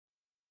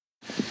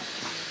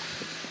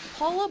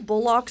Paula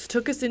Bullocks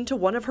took us into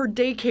one of her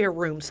daycare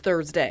rooms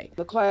Thursday.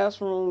 The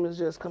classroom is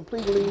just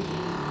completely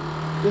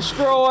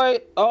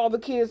destroyed. All the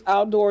kids'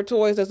 outdoor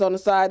toys that's on the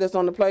side, that's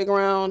on the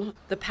playground.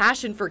 The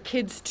Passion for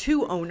Kids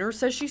 2 owner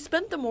says she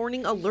spent the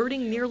morning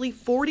alerting nearly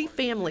 40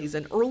 families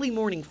an early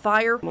morning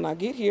fire. When I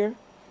get here,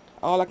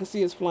 all I can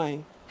see is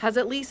flame. Has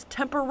at least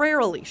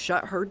temporarily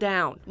shut her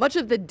down. Much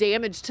of the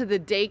damage to the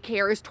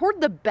daycare is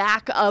toward the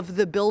back of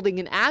the building,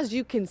 and as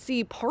you can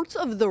see, parts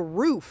of the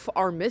roof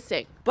are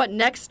missing. But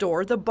next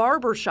door, the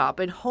barber shop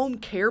and home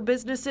care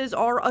businesses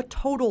are a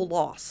total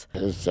loss.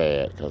 It's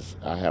sad because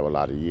I have a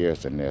lot of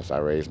years in this. I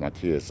raised my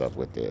kids up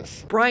with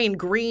this. Brian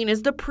Green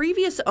is the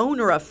previous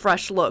owner of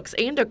Fresh Looks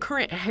and a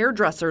current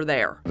hairdresser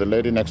there. The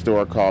lady next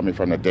door called me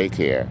from the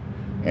daycare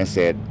and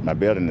said, my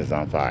building is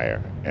on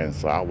fire. And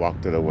so I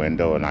walked to the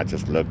window and I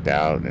just looked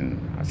out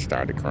and I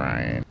started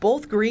crying.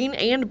 Both Green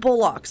and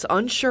Bullocks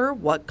unsure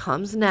what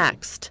comes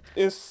next.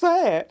 It's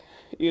sad,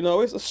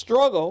 it's a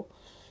struggle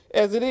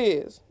as it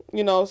is.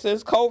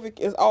 Since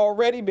COVID has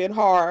already been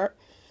hard,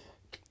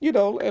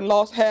 and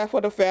lost half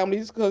of the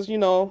families because,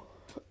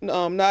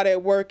 not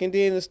at work, and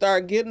then to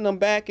start getting them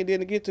back and then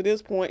to get to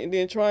this point and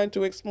then trying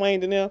to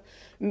explain to them.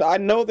 I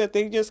know that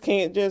they just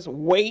can't just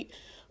wait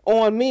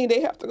on me.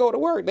 They have to go to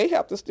work. They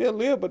have to still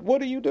live. But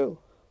what do you do?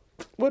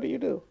 What do you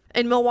do?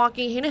 In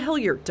Milwaukee, Hannah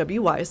Hilliard,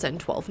 WISN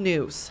 12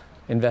 News.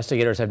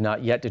 Investigators have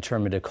not yet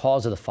determined a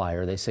cause of the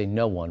fire. They say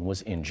no one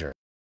was injured.